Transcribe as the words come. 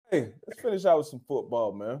Hey, let's finish out with some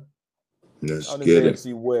football, man. Let's On this get it.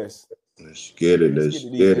 AFC West. Let's get it. Let's Let's get to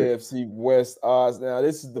these get it. AFC West odds. Now,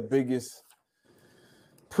 this is the biggest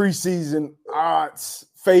preseason odds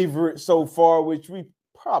favorite so far, which we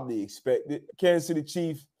probably expected. Kansas City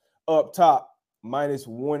Chiefs up top, minus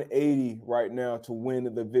 180 right now to win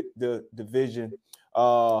the division.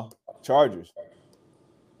 Chargers,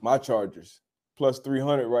 my Chargers, plus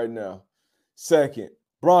 300 right now. Second,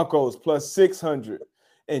 Broncos, plus 600.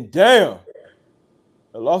 And damn,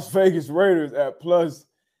 the Las Vegas Raiders at plus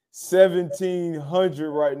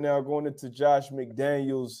 1,700 right now, going into Josh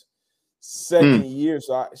McDaniels' second year.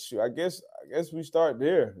 So I guess we start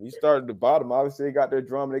there. We start at the bottom. Obviously, they got their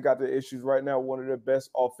drama. They got their issues right now. One of their best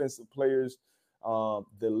offensive players, the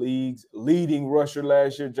league's leading rusher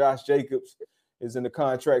last year, Josh Jacobs, is in the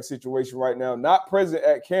contract situation right now. Not present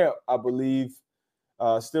at camp, I believe,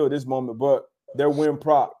 still at this moment. But their win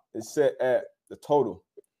prop is set at the total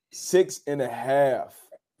 6.5.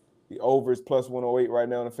 The over is plus 108 right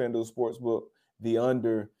now in the FanDuel Sportsbook. The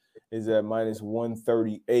under is at minus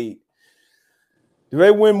 138. Do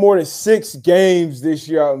they win more than 6 games this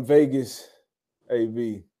year out in Vegas,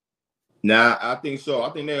 AV? Nah, I think so. I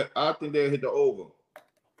think they'll hit the over.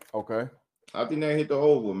 Okay. I think they'll hit the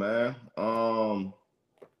over, man.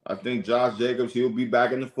 I think Josh Jacobs, he'll be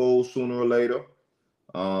back in the fold sooner or later.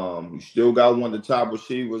 You still got one of the top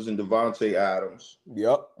receivers in Devontae Adams.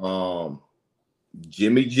 Yep.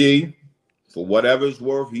 Jimmy G, for whatever it's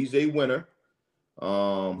worth, he's a winner.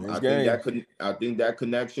 I think that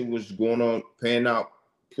connection was going on, paying out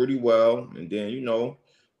pretty well. And then,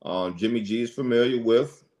 Jimmy G is familiar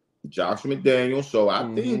with Josh McDaniels. So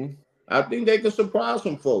I think they could surprise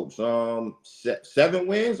some folks. 7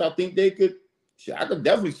 wins, I think they could. I could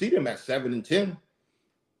definitely see them at 7-10.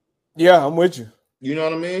 Yeah, I'm with you. You know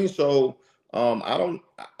what I mean? So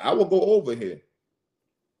I will go over here.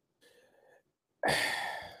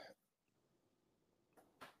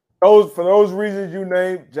 For those reasons you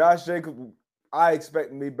named, Josh Jacobs, I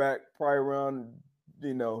expect him to be back probably around,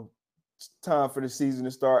 time for the season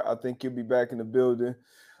to start. I think he'll be back in the building.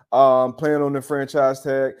 Playing on the franchise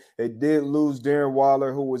tag. They did lose Darren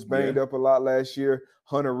Waller, who was banged up a lot last year.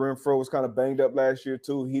 Hunter Renfrow was kind of banged up last year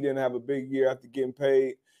too. He didn't have a big year after getting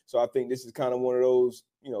paid. So I think this is kind of one of those,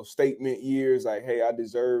 statement years like, hey, I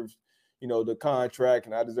deserve, the contract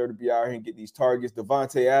and I deserve to be out here and get these targets.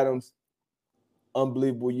 Devontae Adams,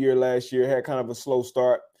 unbelievable year last year, had kind of a slow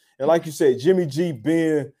start. And like you said, Jimmy G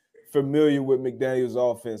being familiar with McDaniels'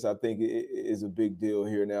 offense, I think it is a big deal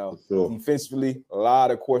here now. Sure. Defensively, a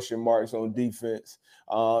lot of question marks on defense.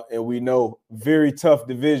 And we know very tough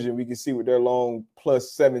division. We can see with their long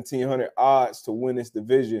plus 1,700 odds to win this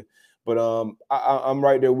division. But I'm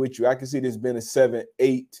right there with you. I can see this being a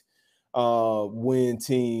 7-8 win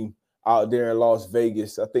team out there in Las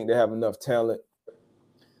Vegas. I think they have enough talent.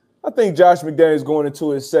 I think Josh McDaniels going into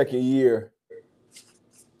his second year,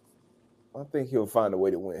 I think he'll find a way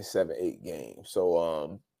to win 7-8 games.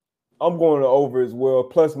 So I'm going to over as well.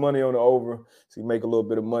 Plus money on the over. So you make a little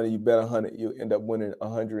bit of money. You bet 100, you end up winning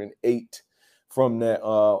 108 from that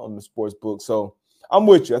on the sports book. So I'm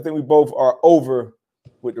with you. I think we both are over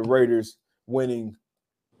with the Raiders winning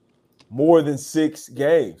more than 6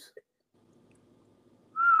 games.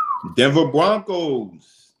 Denver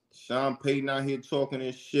Broncos. Sean Payton out here talking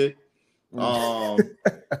this shit. Will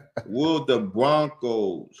the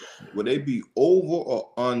Broncos, will they be over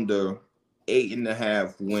or under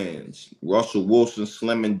 8.5 wins? Russell Wilson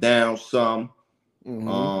slimming down some.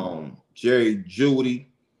 Jerry Jeudy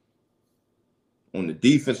on the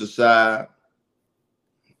defensive side.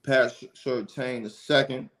 Pat Surtain the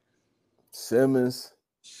second. Simmons.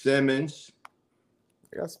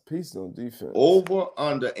 They got some pieces on defense. Over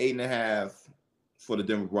under 8.5 for the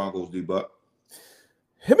Denver Broncos, D-Buck.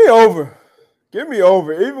 Hit me over. Give me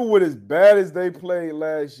over. Even with as bad as they played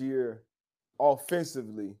last year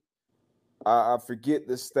offensively, I forget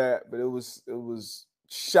the stat, but it was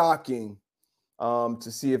shocking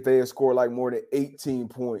to see if they had scored like more than 18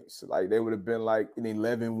 points. Like they would have been like an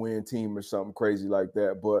 11-win team or something crazy like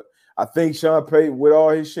that. But I think Sean Payton, with all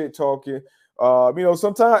his shit talking,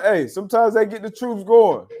 sometimes they get the troops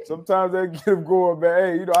going. Sometimes they get them going,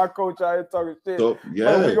 man. Hey, our coach out here talking shit. So, yeah.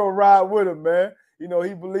 But we gonna ride with him, man. He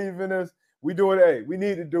believe in us. We doing it. Hey, we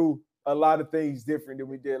need to do a lot of things different than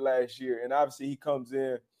we did last year. And obviously he comes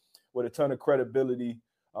in with a ton of credibility,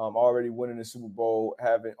 already winning the Super Bowl,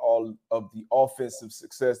 having all of the offensive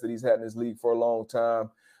success that he's had in this league for a long time.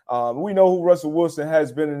 We know who Russell Wilson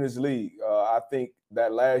has been in this league. I think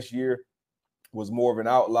that last year was more of an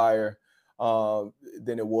outlier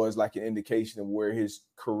than it was like an indication of where his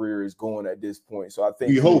career is going at this point. So I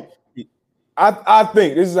think you hope. I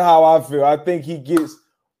think this is how I feel. I think he gets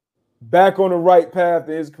back on the right path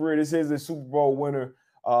in his career. This is a Super Bowl winner.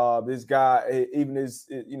 This guy, even his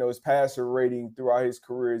passer rating throughout his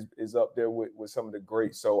career is up there with some of the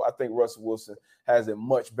greats. So I think Russell Wilson has a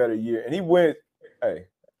much better year. And he went,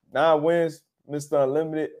 9 wins, Mr.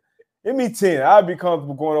 Unlimited. Give me 10. I'd be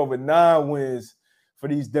comfortable going over 9 wins for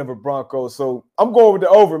these Denver Broncos. So I'm going with the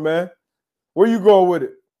over, man. Where you going with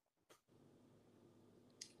it?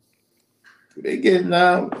 They get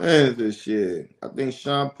 9 wins this year. I think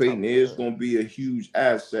Sean Payton is going to be a huge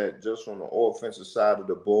asset just on the offensive side of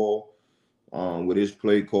the ball with his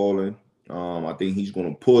play calling. I think he's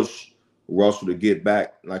going to push Russell to get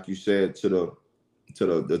back, like you said, to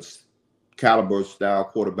the caliber style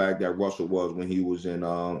quarterback that Russell was when he was in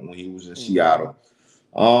Seattle.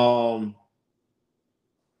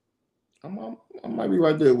 I might be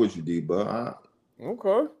right there with you, D, but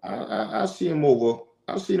okay. I see him over.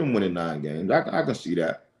 I see them winning 9 games. I can see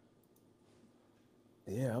that.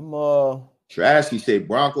 Yeah, I'm Trashy said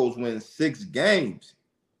Broncos win 6 games.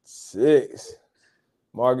 6.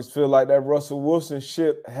 Marcus feel like that Russell Wilson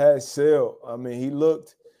ship has sailed. I mean, he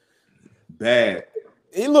looked bad.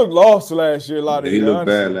 He looked lost last year. He looked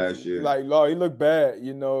bad last year. Like, he looked bad.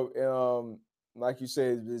 Like you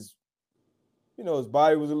said, his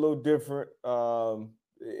body was a little different.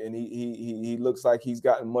 And he looks like he's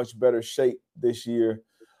gotten much better shape this year.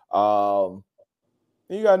 You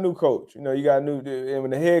got a new coach. You got and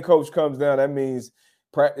when the head coach comes down, that means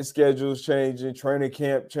practice schedules changing, training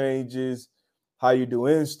camp changes, how you do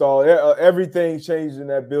install. Everything changed in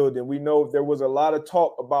that building. We know there was a lot of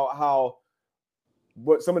talk about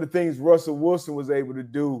what some of the things Russell Wilson was able to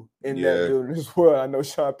do in that building as well. I know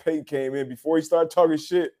Sean Payton came in before he started talking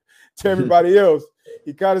shit to everybody else.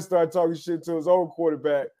 He kind of started talking shit to his own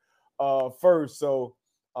quarterback first. So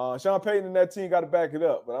Sean Payton and that team got to back it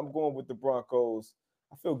up. But I'm going with the Broncos.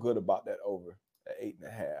 I feel good about that over at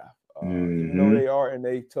 8.5. Even though they are in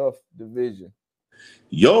a tough division.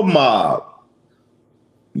 Your mob,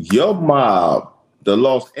 the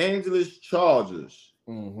Los Angeles Chargers.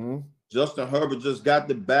 Justin Herbert just got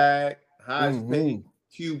the bag. Highest paid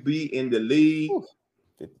QB in the league.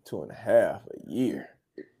 52.5 a year.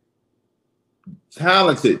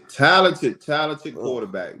 Talented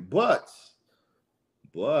quarterback. But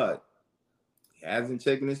he hasn't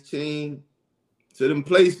taken his team to them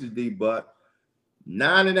places, D. But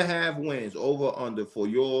 9.5 wins over under for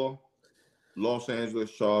your Los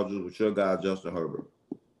Angeles Chargers with your guy Justin Herbert.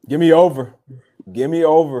 Give me over.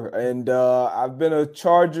 And I've been a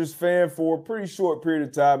Chargers fan for a pretty short period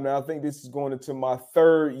of time now. I think this is going into my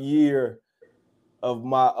 3rd year of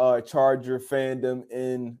my Charger fandom,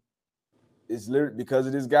 and it's literally because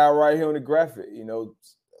of this guy right here on the graphic.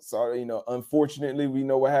 Unfortunately, we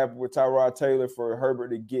know what happened with Tyrod Taylor for Herbert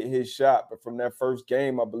to get his shot. But from that first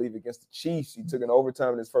game, I believe against the Chiefs, he took an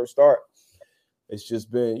overtime in his first start. It's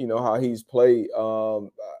just been, how he's played.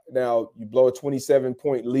 Now, you blow a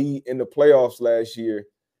 27-point lead in the playoffs last year.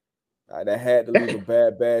 That had to leave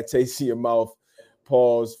a bad taste in your mouth,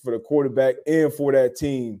 pause, for the quarterback and for that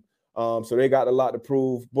team. So they got a lot to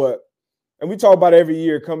prove. And we talk about every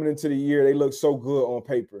year coming into the year, they look so good on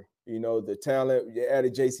paper. The talent. You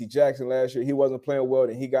added J.C. Jackson last year. He wasn't playing well,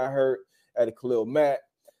 then he got hurt. Added Khalil Mack.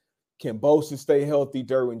 Can Bosa stay healthy?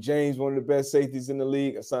 Derwin James, one of the best safeties in the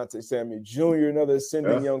league. Asante Samuel Jr., another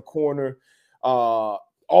ascending young corner.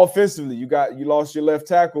 Offensively, you lost your left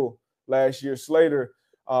tackle last year, Slater.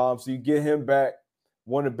 So you get him back.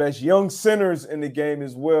 One of the best young centers in the game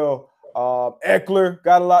as well. Eckler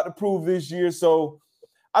got a lot to prove this year. So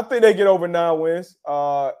I think they get over 9 wins.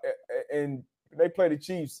 And they play the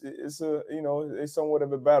Chiefs. It's it's somewhat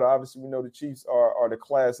of a battle. Obviously, we know the Chiefs are the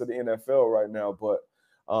class of the NFL right now, but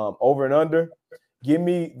over and under, give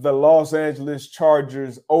me the Los Angeles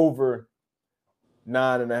Chargers over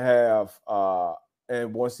 9.5.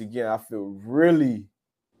 And once again, I feel really,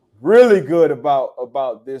 really good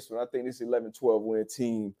about this one. I think this 11-12 win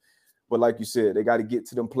team. But like you said, they got to get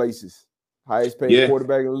to them places. Highest paid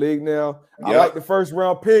quarterback in the league now. I like the first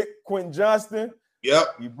round pick, Quentin Johnston.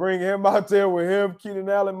 You bring him out there with him, Keenan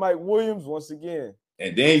Allen, Mike Williams, once again.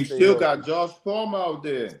 And then you still got Josh Palmer out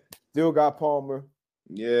there. Still got Palmer.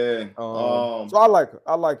 Yeah. So I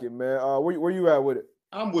like it, man. Where you at with it?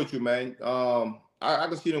 I'm with you, man. I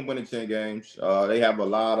can see them winning 10 games. They have a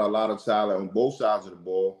lot of talent on both sides of the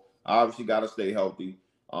ball. Obviously got to stay healthy.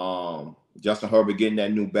 Justin Herbert getting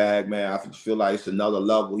that new bag, man. I feel like it's another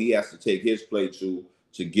level he has to take his play to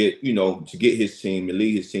get his team and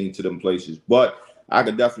lead his team to them places. But I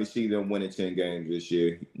could definitely see them winning 10 games this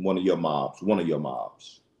year. One of your mobs.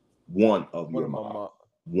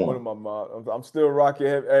 One of my mobs. I'm still rocking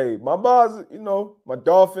heavy. Hey, my mobs, my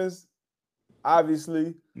Dolphins,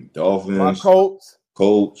 obviously. My Colts.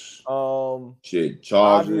 Chargers.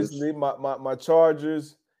 Obviously, my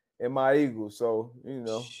Chargers and my Eagles. So,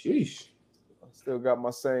 Sheesh. I still got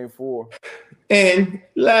my same four. And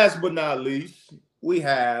last but not least, we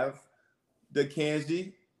have the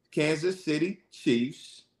Kansas City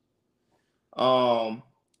Chiefs.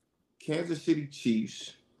 Kansas City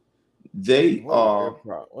Chiefs. They are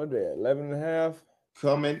what are they at? 11.5?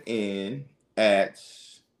 Coming in at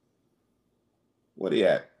what are they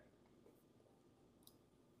at?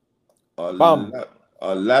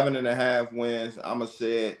 11.5 wins. I'm gonna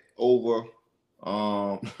say it over.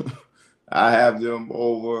 I have them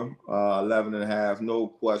over 11.5, no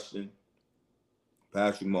question.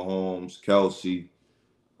 Patrick Mahomes, Kelsey.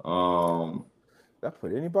 That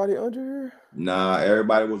put anybody under here? Nah,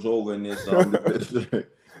 everybody was over in this.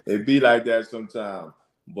 It be like that sometimes.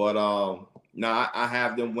 But I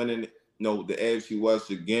have them winning. The AFC West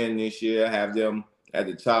again this year. I have them at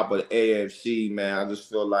the top of the AFC. Man, I just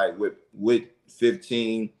feel like with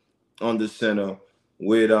 15 on the center,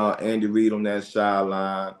 with Andy Reid on that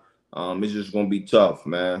sideline, it's just gonna be tough,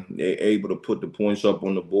 man. They're able to put the points up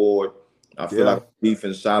on the board. I feel like the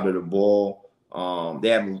defense side of the ball. They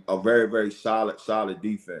have a very, very solid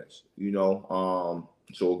defense,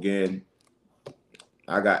 So again,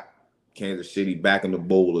 I got Kansas City back in the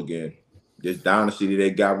bowl again. This dynasty that they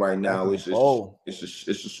got right now, it's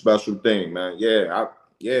a special thing, man. Yeah.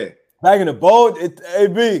 Back in the bowl,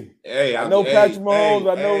 AB. Hey, I know Patrick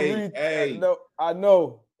Mahomes. I know Reed. I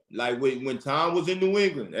know. Like when Tom was in New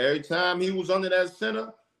England, every time he was under that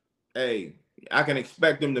center, hey, I can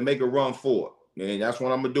expect him to make a run for it. And that's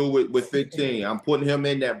what I'm gonna do with 15. I'm putting him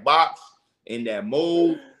in that box, in that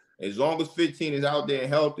mold. As long as 15 is out there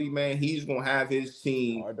healthy, man, he's gonna have his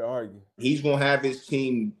team. Hard to argue. He's gonna have his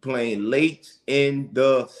team playing late in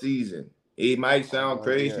the season. It might sound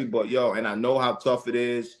crazy, but and I know how tough it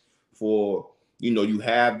is for you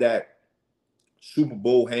have that Super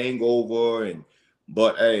Bowl hangover,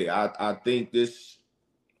 but hey, I think that's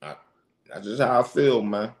just how I feel,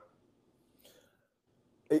 man.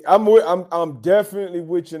 I'm definitely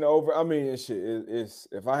with you over. I mean, it's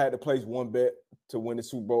if I had to place one bet to win the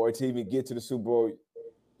Super Bowl or to even get to the Super Bowl,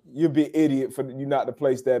 you'd be an idiot for you not to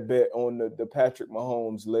place that bet on the Patrick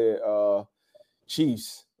Mahomes led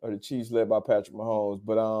Chiefs, or the Chiefs led by Patrick Mahomes.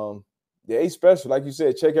 But they special, like you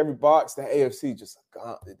said. Check every box. The AFC just a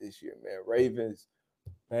gauntlet this year, man. Ravens,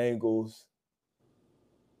 Bengals,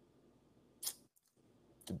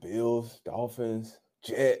 the Bills, Dolphins,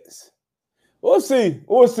 Jets. We'll see.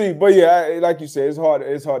 But yeah, like you said, it's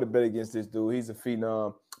hard to bet against this dude. He's a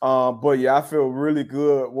phenom. But yeah, I feel really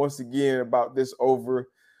good once again about this over.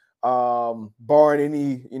 Barring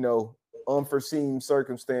any, unforeseen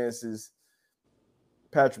circumstances,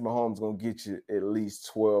 Patrick Mahomes gonna get you at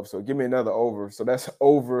least 12. So give me another over. So that's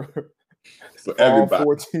over for everybody. All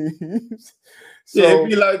 4 teams. So it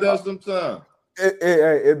be like that sometimes.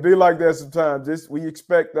 It be like that sometimes. We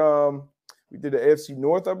expect we did the AFC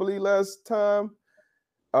North, I believe, last time.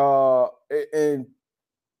 And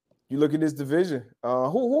you look at this division.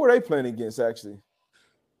 Who are they playing against, actually?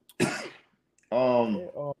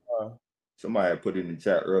 Somebody had put it in the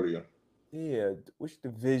chat earlier. Yeah, which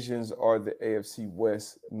divisions are the AFC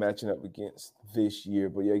West matching up against this year?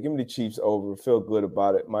 But yeah, give me the Chiefs over. Feel good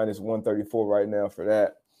about it. Minus 134 right now for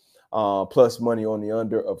that. Plus money on the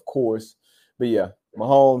under, of course. But yeah,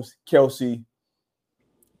 Mahomes, Kelsey.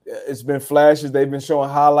 It's been flashes. They've been showing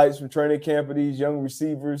highlights from training camp of these young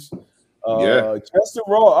receivers. Justin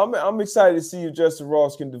Ross. I'm excited to see if Justin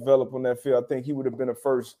Ross can develop on that field. I think he would have been a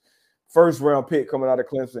first round pick coming out of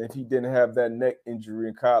Clemson if he didn't have that neck injury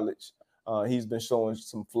in college. He's been showing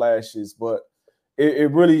some flashes, but it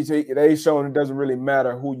really they showing it doesn't really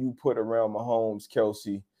matter who you put around Mahomes,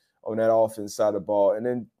 Kelsey on that offense side of the ball, and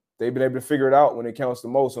then they've been able to figure it out when it counts the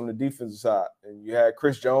most on the defensive side. And you had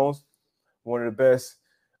Chris Jones, one of the best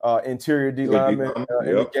interior D linemen in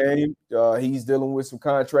the game. He's dealing with some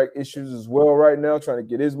contract issues as well right now, trying to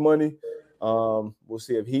get his money. We'll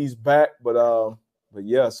see if he's back, but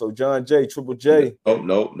yeah. So John J, Triple J.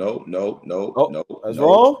 No. That's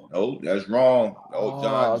wrong. No, that's wrong. No,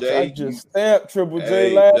 John J. I just stamped Triple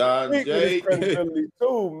J last week with his credibility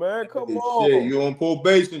too, man. Come on. Shit, you on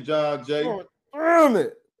probation, John J. Oh, damn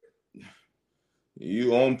it.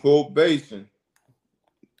 You on probation.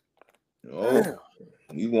 Damn.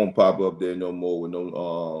 You won't pop up there no more with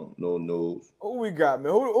no news. Who we got,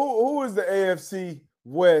 man? Who is the AFC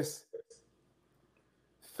West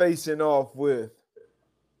facing off with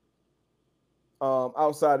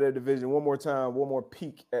outside their division? One more time, one more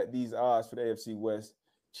peek at these odds for the AFC West.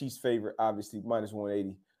 Chiefs favorite, obviously, minus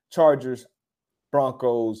 180. Chargers,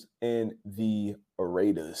 Broncos, and the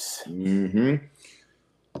Raiders. Mm-hmm.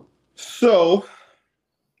 So,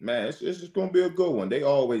 man, it's just going to be a good one. They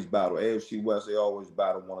always battle. AFC West, they always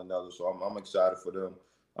battle one another. So I'm excited for them.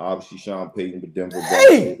 Obviously, Sean Payton with Denver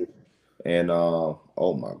Broncos. And, oh,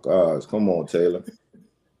 my gosh. Come on, Taylor.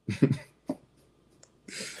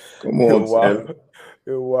 Come on, Taylor.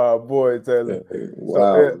 You're a wild boy, Taylor.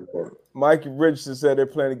 Wow. So, Mikey Richardson said they're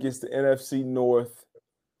playing against the NFC North.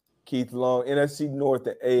 Keith Long, NFC North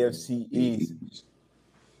and AFC East.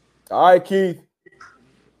 All right, Keith.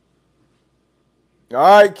 So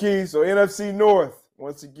NFC North,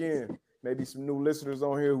 once again, maybe some new listeners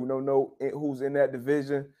on here who don't know who's in that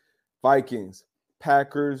division. Vikings,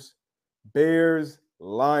 Packers, Bears,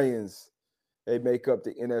 Lions. They make up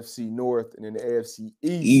the NFC North, and then the AFC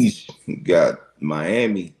East. You got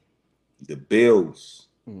Miami, the Bills,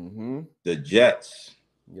 the Jets.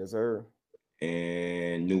 Yes, sir.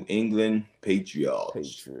 And New England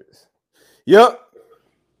Patriots. Yep.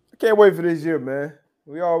 I can't wait for this year, man.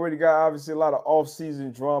 We already got obviously a lot of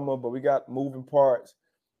off-season drama, but we got moving parts,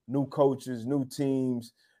 new coaches, new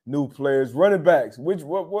teams, new players, running backs. What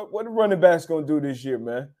the running backs gonna do this year,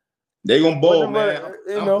 man? They gonna ball, man.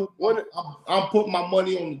 I'm putting my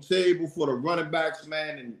money on the table for the running backs,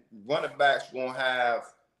 man, and running backs gonna have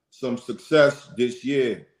some success this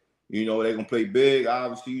year. You know, they're gonna play big,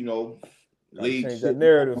 obviously, you know. Change that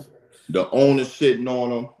narrative. The owner's sitting on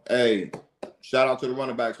them. Hey, shout out to the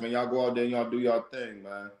running backs, man. Y'all go out there and y'all do y'all thing,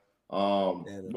 man.